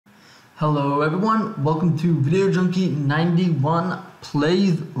Hello everyone, welcome to VideoJunkie 91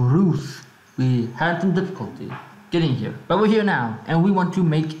 Plays Reus. We had some difficulty getting here, but we're here now, and we want to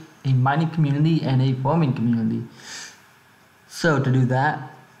make a mining community and a farming community. So to do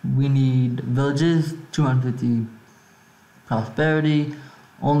that, we need villages, 250 prosperity,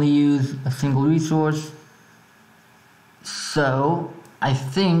 only use a single resource. So I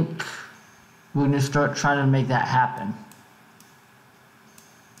think we're going to start trying to make that happen.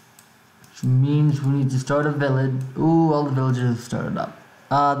 Which means we need to start a village. Ooh, all the villages have started up.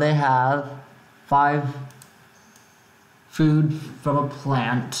 They have 5 food from a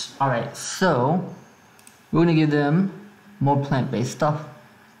plant. Alright, so we're going to give them more plant-based stuff.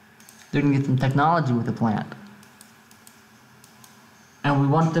 They're going to get some technology with the plant. And we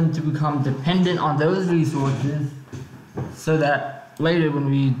want them to become dependent on those resources so that later when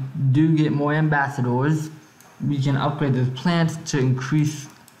we do get more ambassadors, we can upgrade those plants to increase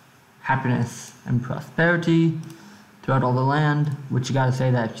happiness and prosperity throughout all the land, which you gotta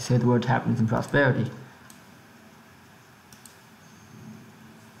say that if you say the words happiness and prosperity.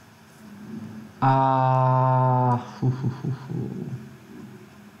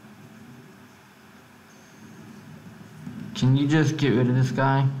 Can you just get rid of this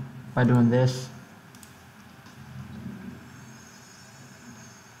guy by doing this?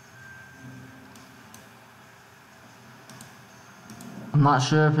 I'm not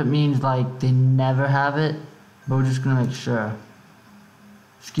sure if it means like they never have it, but we're just gonna make sure.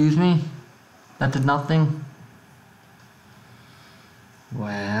 Excuse me? That did nothing?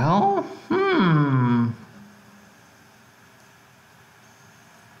 Well, I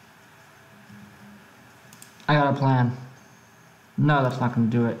got a plan. No, that's not gonna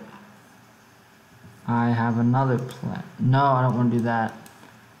do it. I have another plan. No, I don't wanna do that.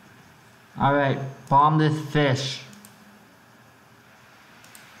 Alright, bomb this fish.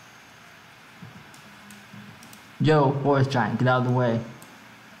 Yo, forest giant, get out of the way.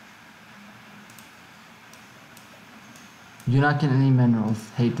 You're not getting any minerals.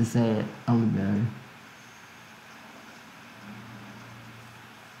 Hate to say it, Elderberry.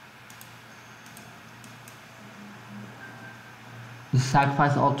 The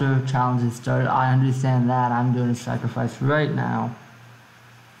sacrifice altar challenge is started. I understand that. I'm doing a sacrifice right now.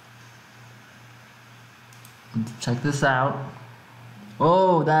 Let's check this out.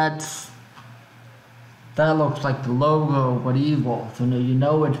 Oh, that looks like the logo, but evil. So now you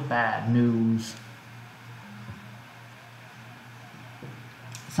know it's bad news.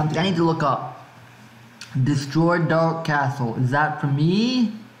 Something I need to look up. Destroy Dark Castle. Is that for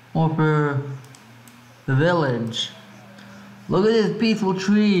me or for the village? Look at this peaceful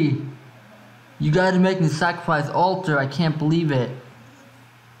tree. You guys are making a sacrifice altar. I can't believe it.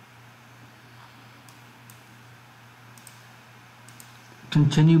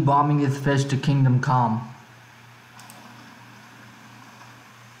 Continue bombing this fish to Kingdom Come.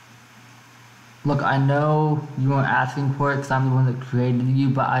 Look, I know you weren't asking for it because I'm the one that created you,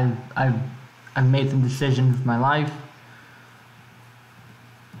 but I've made some decisions with my life.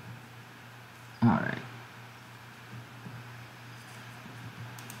 Alright.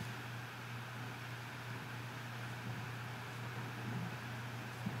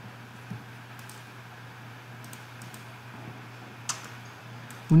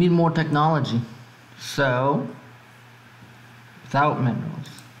 We need more technology. So, without minerals,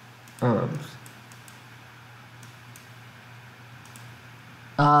 herbs.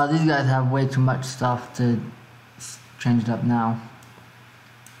 These guys have way too much stuff to change it up now.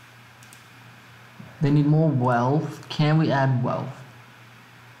 They need more wealth. Can we add wealth?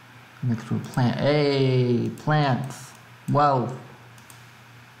 Next to a plant. Hey, plants. Wealth.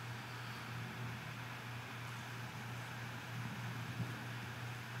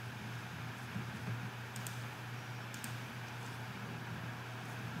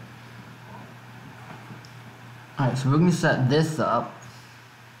 Alright, so we're going to set this up.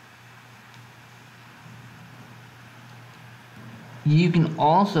 You can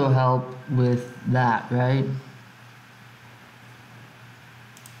also help with that, right?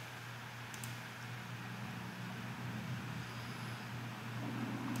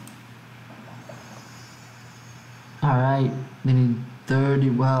 Alright, they need 30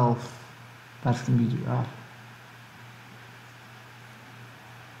 wealth. That's going to be rough.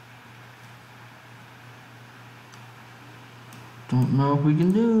 Don't know if we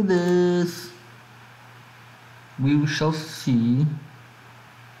can do this. We shall see.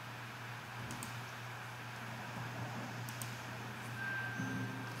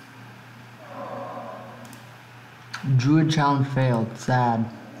 Druid challenge failed. Sad.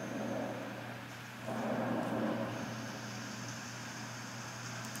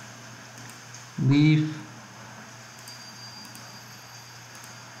 leaf,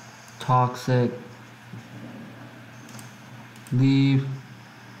 toxic, leaf,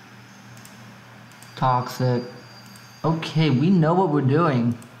 toxic. Okay, we know what we're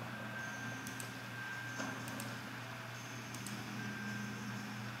doing.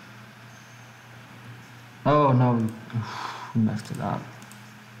 Oh no, we messed it up.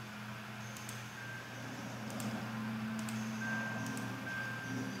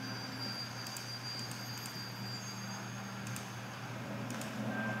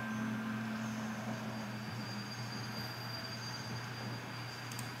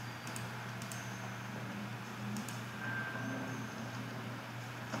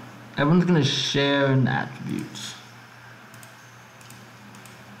 Everyone's gonna share in attributes.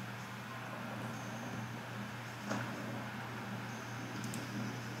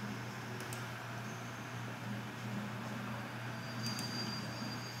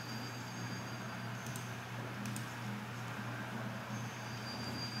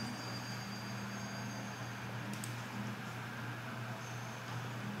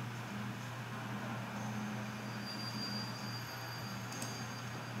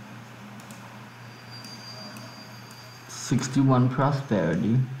 '61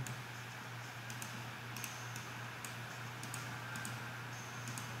 prosperity.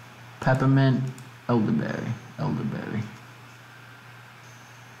 Peppermint, elderberry.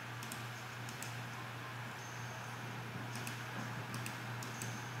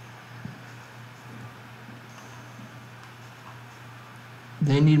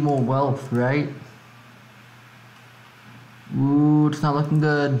 They need more wealth, right? Ooh, it's not looking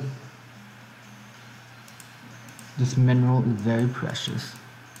good. This mineral is very precious.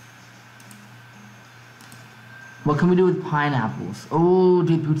 What can we do with pineapples? Oh,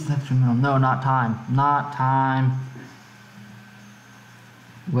 deep roots extra mineral. No, not time. Not time.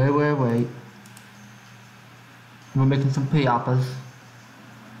 Wait. We're making some payapas.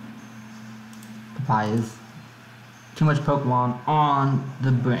 Papayas. Too much Pokemon on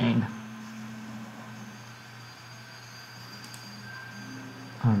the brain.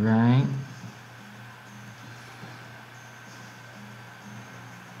 Alright.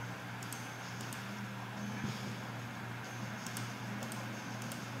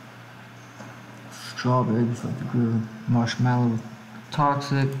 Strawberries like the grilled marshmallow,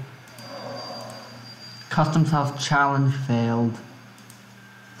 toxic. Customs house challenge failed.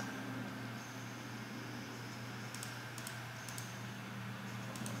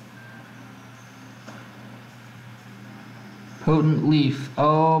 Potent leaf.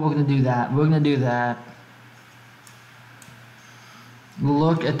 Oh, we're gonna do that.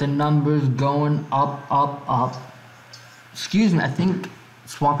 Look at the numbers going up. Excuse me, I think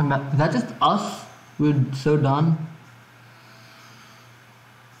swapping back. Is that just us? We're so done.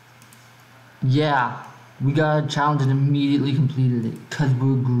 Yeah, we got a challenge and immediately completed it because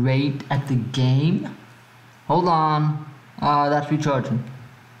we're great at the game. Hold on, that's recharging.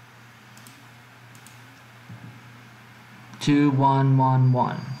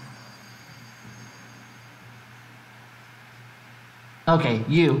 2111. Okay,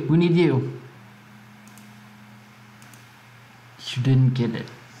 we need you. You didn't get it.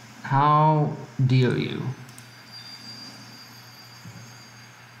 How dare you?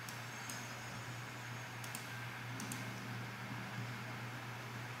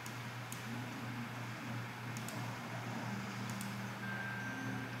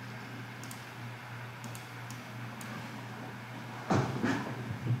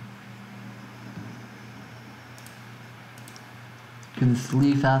 To this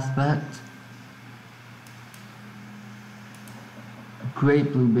leaf aspect.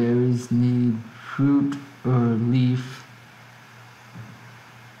 Great blueberries need fruit or leaf.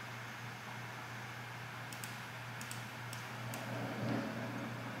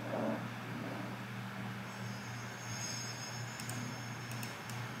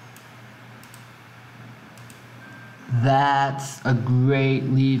 That's a great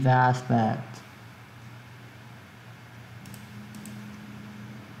leaf aspect.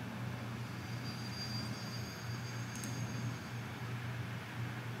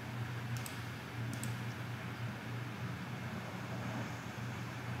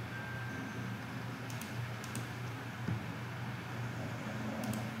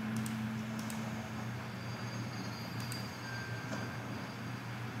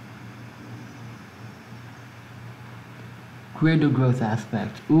 Greater growth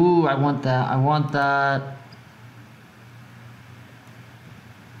aspect. Ooh, I want that.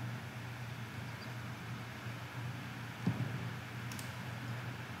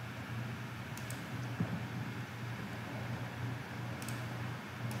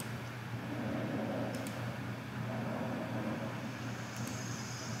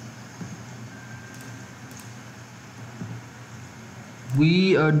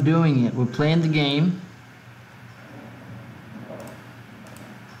 We are doing it. We're playing the game.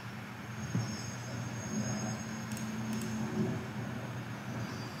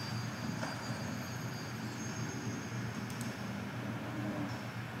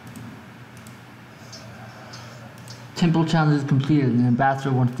 Temple challenge is completed and the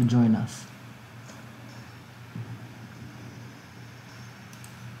ambassador wants to join us.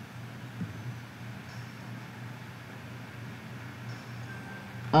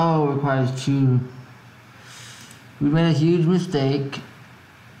 Oh, requires two. We made a huge mistake.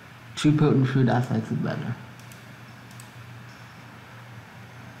 Two potent food aspects is better.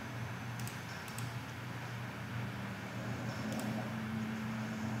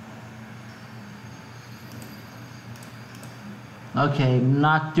 Okay,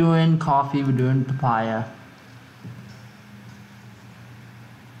 not doing coffee, we're doing papaya.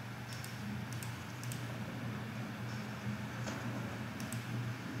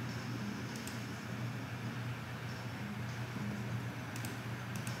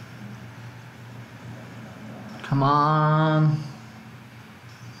 Come on.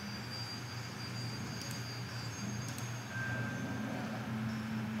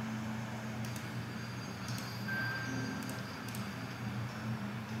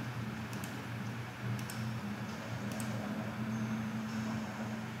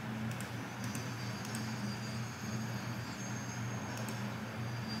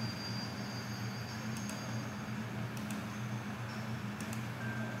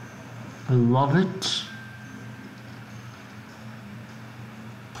 I love it.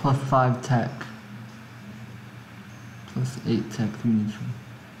 Plus 5 tech. Plus 8 tech, 3 neutral.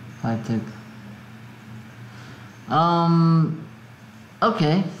 5 tech.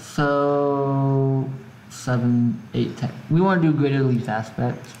 Okay, so 7, 8 tech. We want to do greater leaf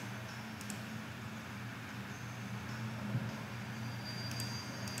aspect.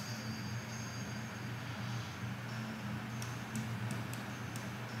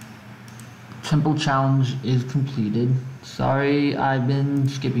 Temple challenge is completed. Sorry, I've been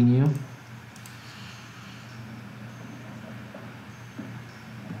skipping you.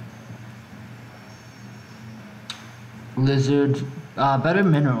 Lizard, better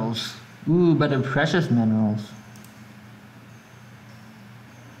minerals. Ooh, better precious minerals.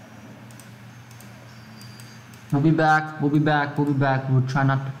 We'll be back, we'll be back, we'll be back. We'll try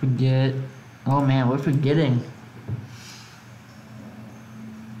not to forget. Oh man, we're forgetting.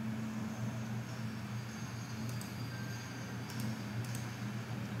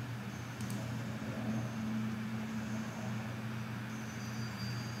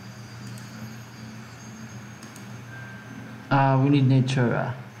 We need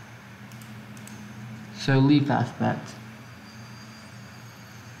Natura. So leaf aspect.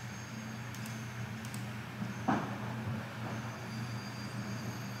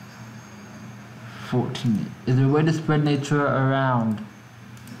 Is there a way to spread Natura around?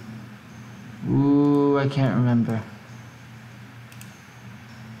 Ooh, I can't remember.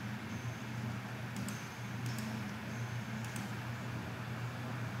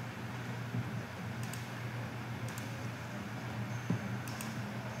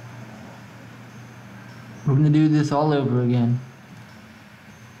 We're gonna do this all over again.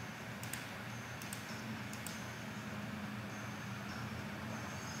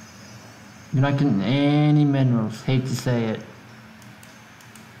 You're not getting any minerals, hate to say it.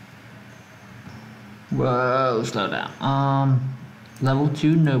 Whoa, slow down. Level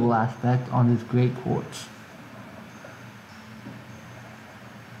 2 noble aspect on this great quartz.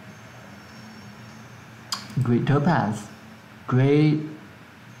 Great topaz. Great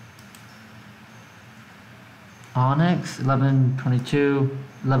onyx, 1122,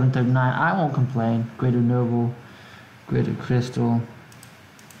 1139. I won't complain. Greater noble, greater crystal.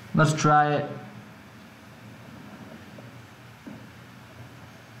 Let's try it.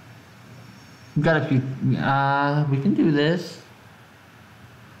 We've got a few. We can do this.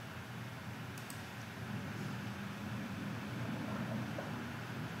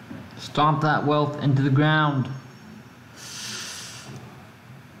 Stomp that wealth into the ground.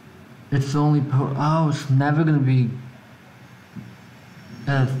 It's only oh, it's never gonna be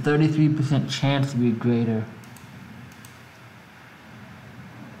a 33% chance to be greater.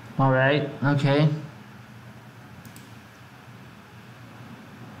 All right, okay.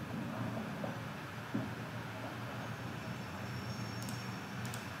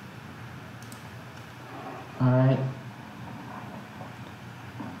 All right.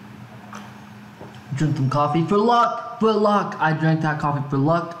 Drink some coffee for luck. For luck. I drank that coffee for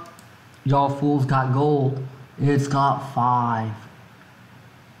luck. Y'all fools got gold. It's got 5.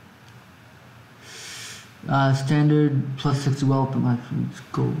 Standard plus 60 wealth. Let's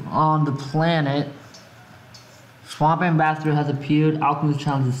go on the planet. Swamp Ambassador has appeared. Alchemist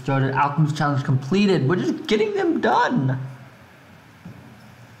Challenge has started. Alchemist Challenge completed. We're just getting them done.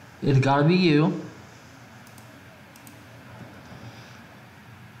 It's gotta be you.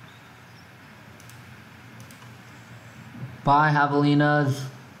 Bye, Javelinas.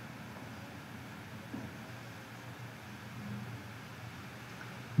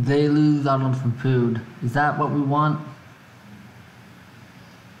 They lose out on some food. Is that what we want?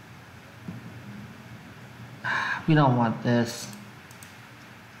 We don't want this.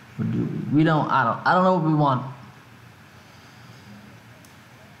 What do we? We don't. I don't know what we want.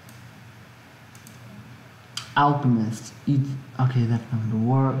 Alchemist. Okay, that's not gonna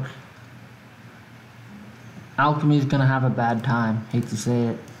work. Alchemy is gonna have a bad time. Hate to say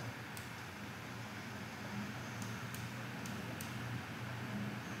it.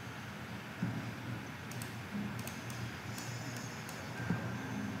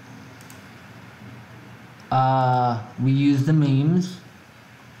 We use the memes.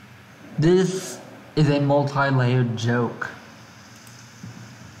 This is a multi-layered joke.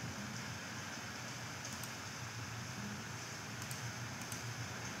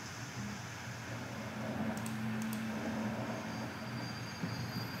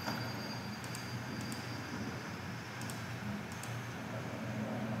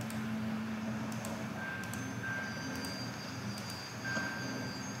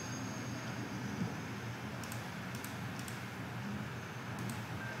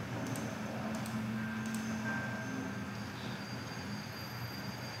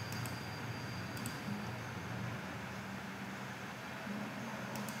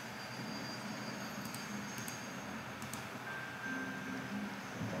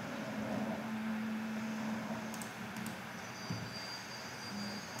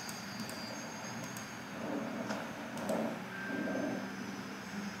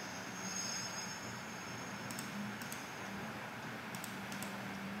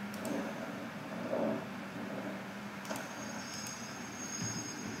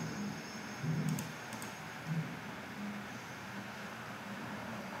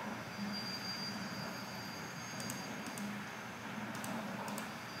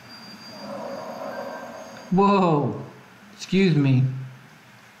 Whoa, excuse me.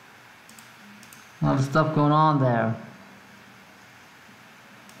 A lot of stuff going on there.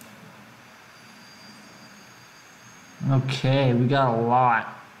 Okay, we got a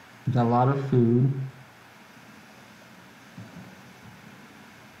lot. We got a lot of food.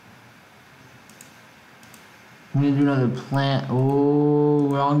 I'm gonna do another plant. Oh,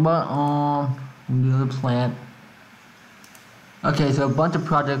 wrong button. I'm gonna do another plant. Okay, so a bunch of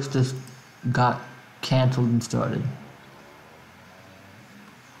projects just got canceled and started.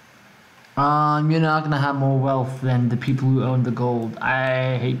 You're not gonna have more wealth than the people who own the gold.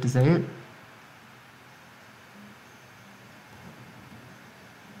 I hate to say it.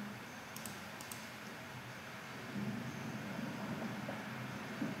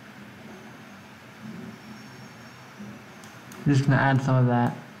 I'm just gonna add some of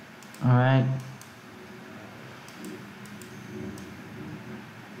that. Alright.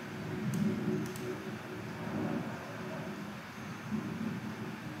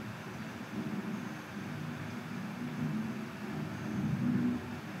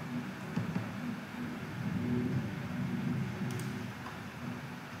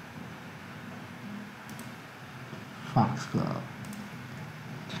 Foxglove.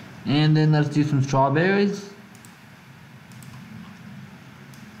 And then let's do some strawberries.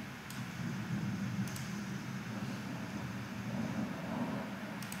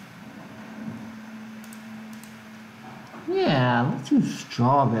 Yeah, let's do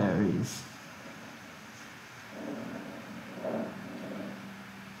strawberries.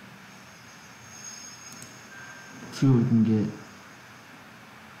 See what we can get.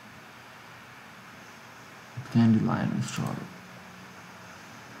 Dandelion and strawberry.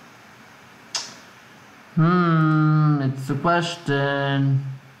 It's a question.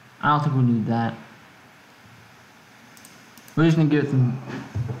 I don't think we need that. We're just gonna give it some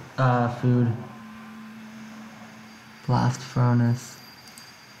food. Blast furnace.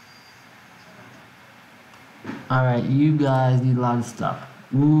 Alright, you guys need a lot of stuff.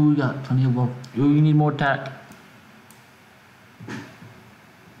 Ooh, we got plenty of work. Ooh, you need more tech.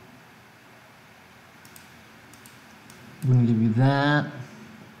 We're gonna give you that.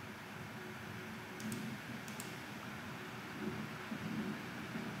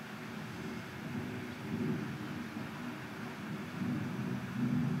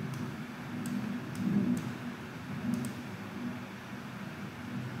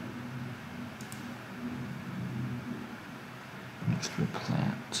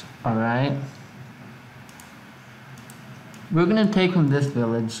 village. Alright. We're gonna take from this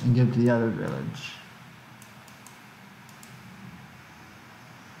village and give to the other village.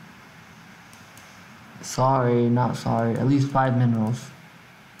 Sorry, not sorry. At least 5 minerals.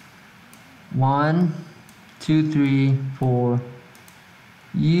 1, 2, 3, 4.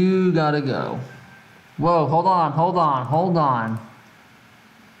 You gotta go. Whoa, hold on.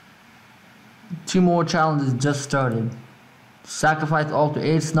 2 more challenges just started. Sacrifice altar.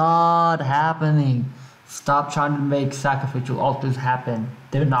 It's not happening. Stop trying to make sacrificial altars happen.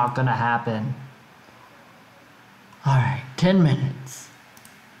 They're not gonna happen. Alright, 10 minutes.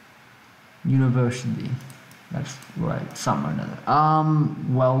 University. That's right, something or another.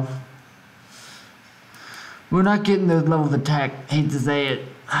 Wealth. We're not getting those levels of attack. Hate to say it.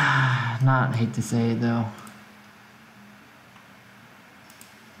 Not hate to say it though.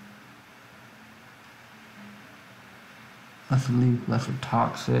 Let's leave lesser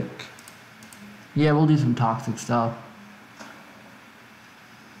toxic. Yeah, we'll do some toxic stuff.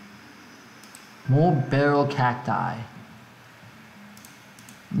 More barrel cacti.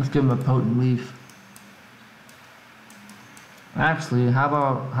 Let's give him a potent leaf. Actually, how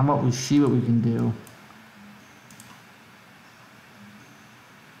about we see what we can do?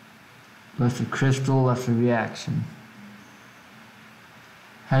 Lesser crystal, lesser reaction.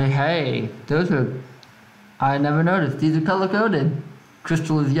 Hey, those are... I never noticed. These are color coded.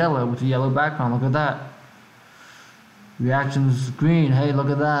 Crystal is yellow with a yellow background. Look at that. Reaction is green. Hey, look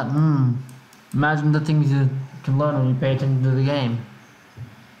at that. Imagine the things you can learn when you pay attention to the game.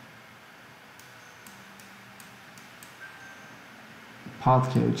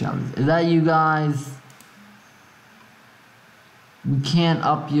 Apothecary challenge. Is that you guys? We can't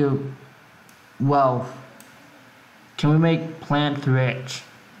up your wealth. Can we make plants rich?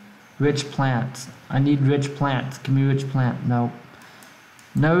 Rich plants. I need rich plants. Give me rich plant. Nope.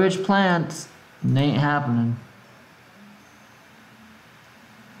 No rich plants. It ain't happening.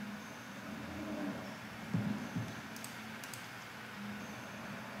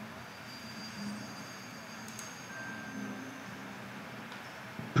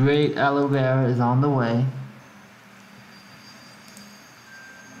 Great aloe vera is on the way.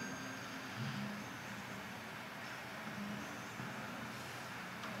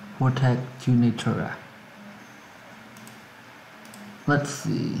 Vortex to Natura. Let's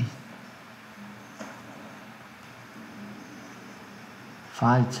see.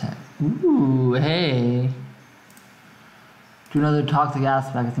 5 tech. Ooh, hey. Do another toxic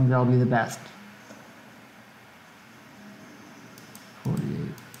aspect. I think that'll be the best. 48.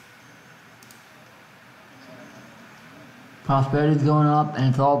 Prosperity's going up and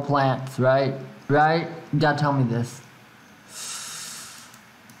it's all plants, right? Right? You gotta tell me this.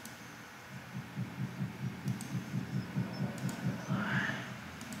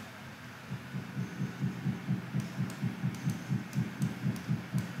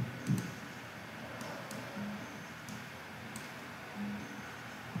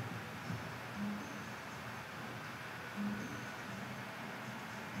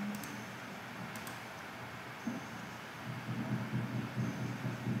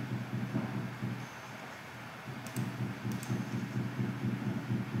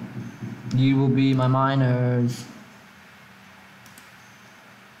 You will be my miners.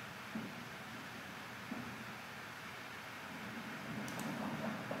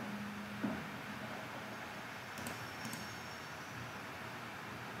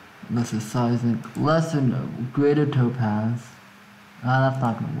 Lesser seismic, lesser no, greater topaz. That's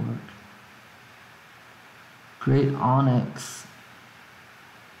not gonna work. Great onyx.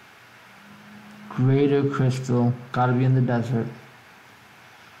 Greater crystal, gotta be in the desert.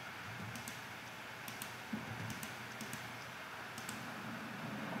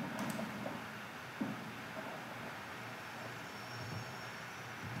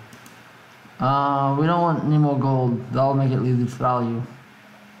 We don't want any more gold. That'll make it lose its value.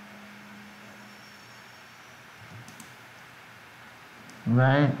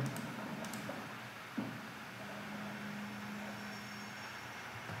 Right?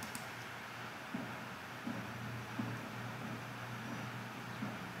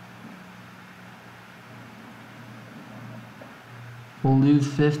 We'll lose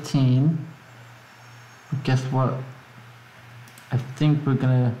 15. But guess what? I think we're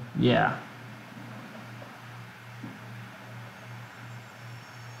gonna, yeah.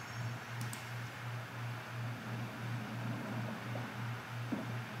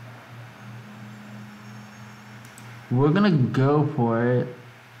 We're gonna go for it.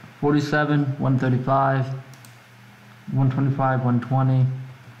 47, 135, 125, 120.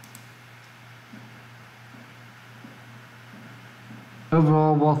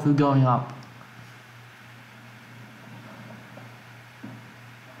 Overall wealth is going up.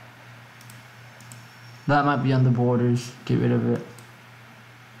 That might be on the borders. Get rid of it.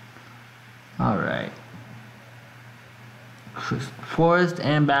 Alright. Forest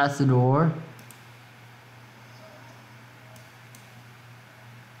Ambassador. Are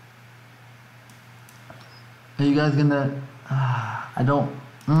you guys gonna... I don't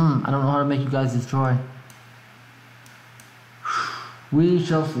know how to make you guys destroy. We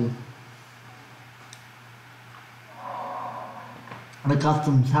shall see. The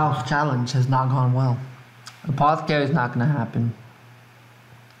customs house challenge has not gone well. Apothecary is not gonna happen.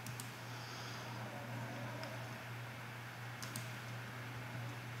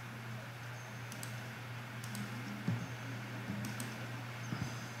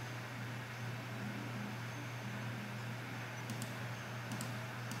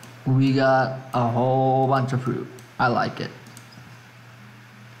 We got a whole bunch of fruit. I like it.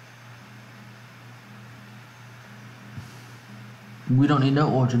 We don't need no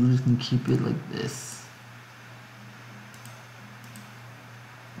orchard, we just can keep it like this.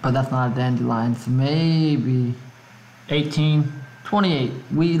 But that's not a dandelion, so maybe 18, 28.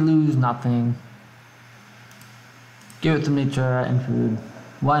 We lose nothing. Give it some nature and food.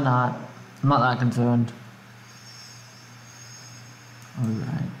 Why not? I'm not that concerned.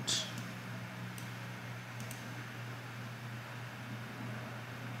 Alright.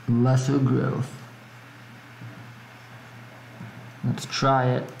 Lesser growth. Let's try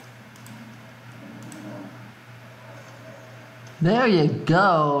it. There you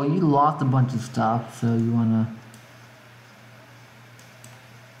go. You lost a bunch of stuff, so you wanna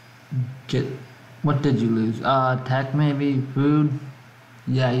get... What did you lose? Tech maybe? Food?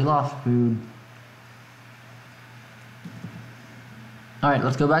 Yeah, you lost food. Alright,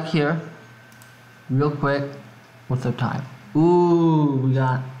 let's go back here. Real quick. What's our time? Ooh, we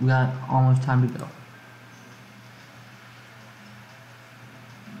got almost time to go.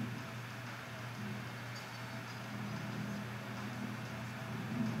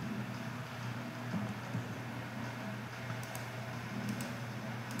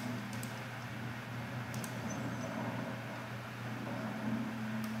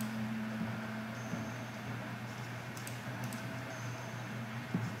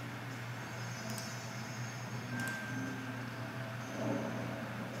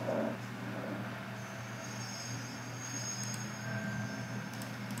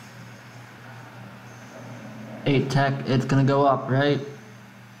 Eight tech, it's gonna go up, right?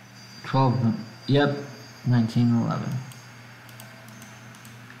 12, yep, 19, 11.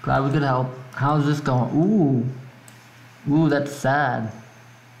 Glad we could help. How's this going? Ooh, that's sad.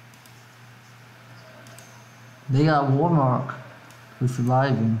 They got Warmark for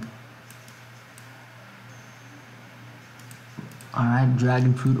surviving. Alright,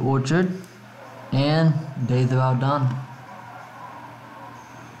 Dragon Fruit Orchard. And days are outdone.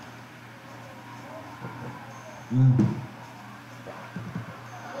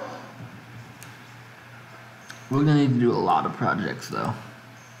 We're gonna need to do a lot of projects though.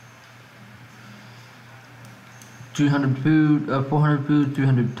 300 food, 400 food,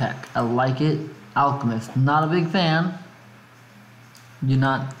 300 tech. I like it. Alchemist, not a big fan. You're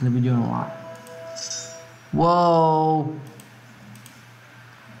not gonna be doing a lot. Whoa.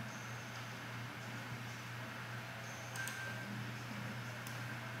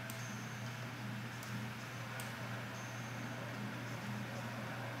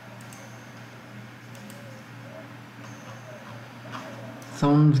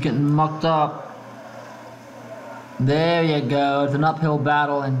 Someone's getting mucked up. There you go. It's an uphill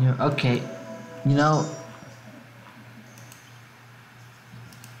battle and you're okay. You know.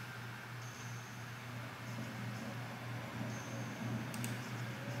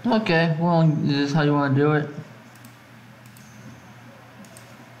 Okay, well, is this how you want to do it?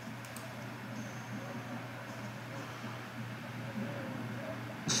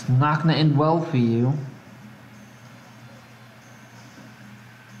 It's not gonna end well for you.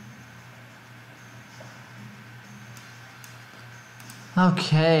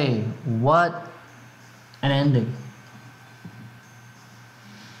 Okay, what an ending.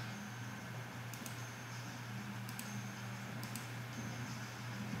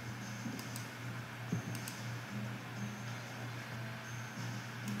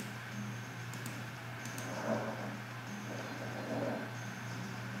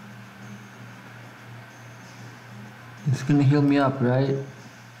 It's gonna heal me up, right?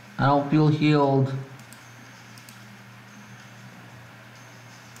 I don't feel healed.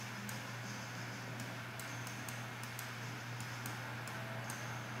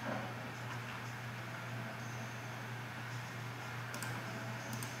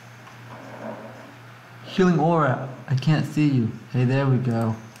 Healing aura. I can't see you. Hey, there we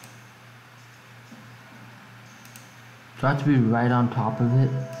go. Try to be right on top of it.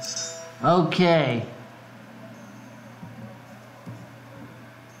 Okay.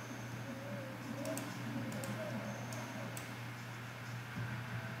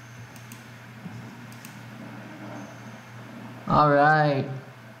 Alright.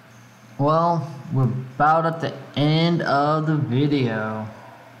 Well, we're about at the end of the video.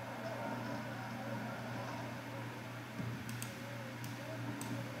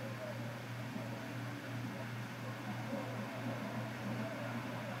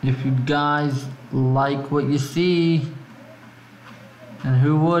 If you guys like what you see, and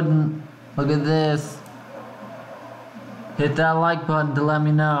who wouldn't, look at this. Hit that like button to let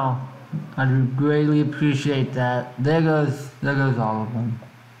me know. I'd greatly appreciate that. There goes all of them.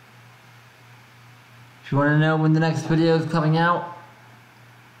 If you want to know when the next video is coming out,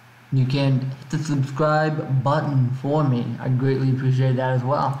 you can hit the subscribe button for me. I'd greatly appreciate that as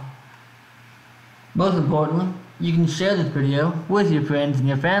well. Most importantly, you can share this video with your friends and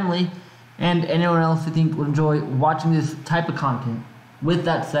your family and anyone else you think would enjoy watching this type of content. With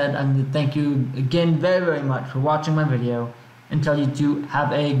that said, I'm going to thank you again very, very much for watching my video and tell you to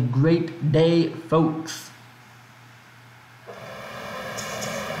have a great day, folks.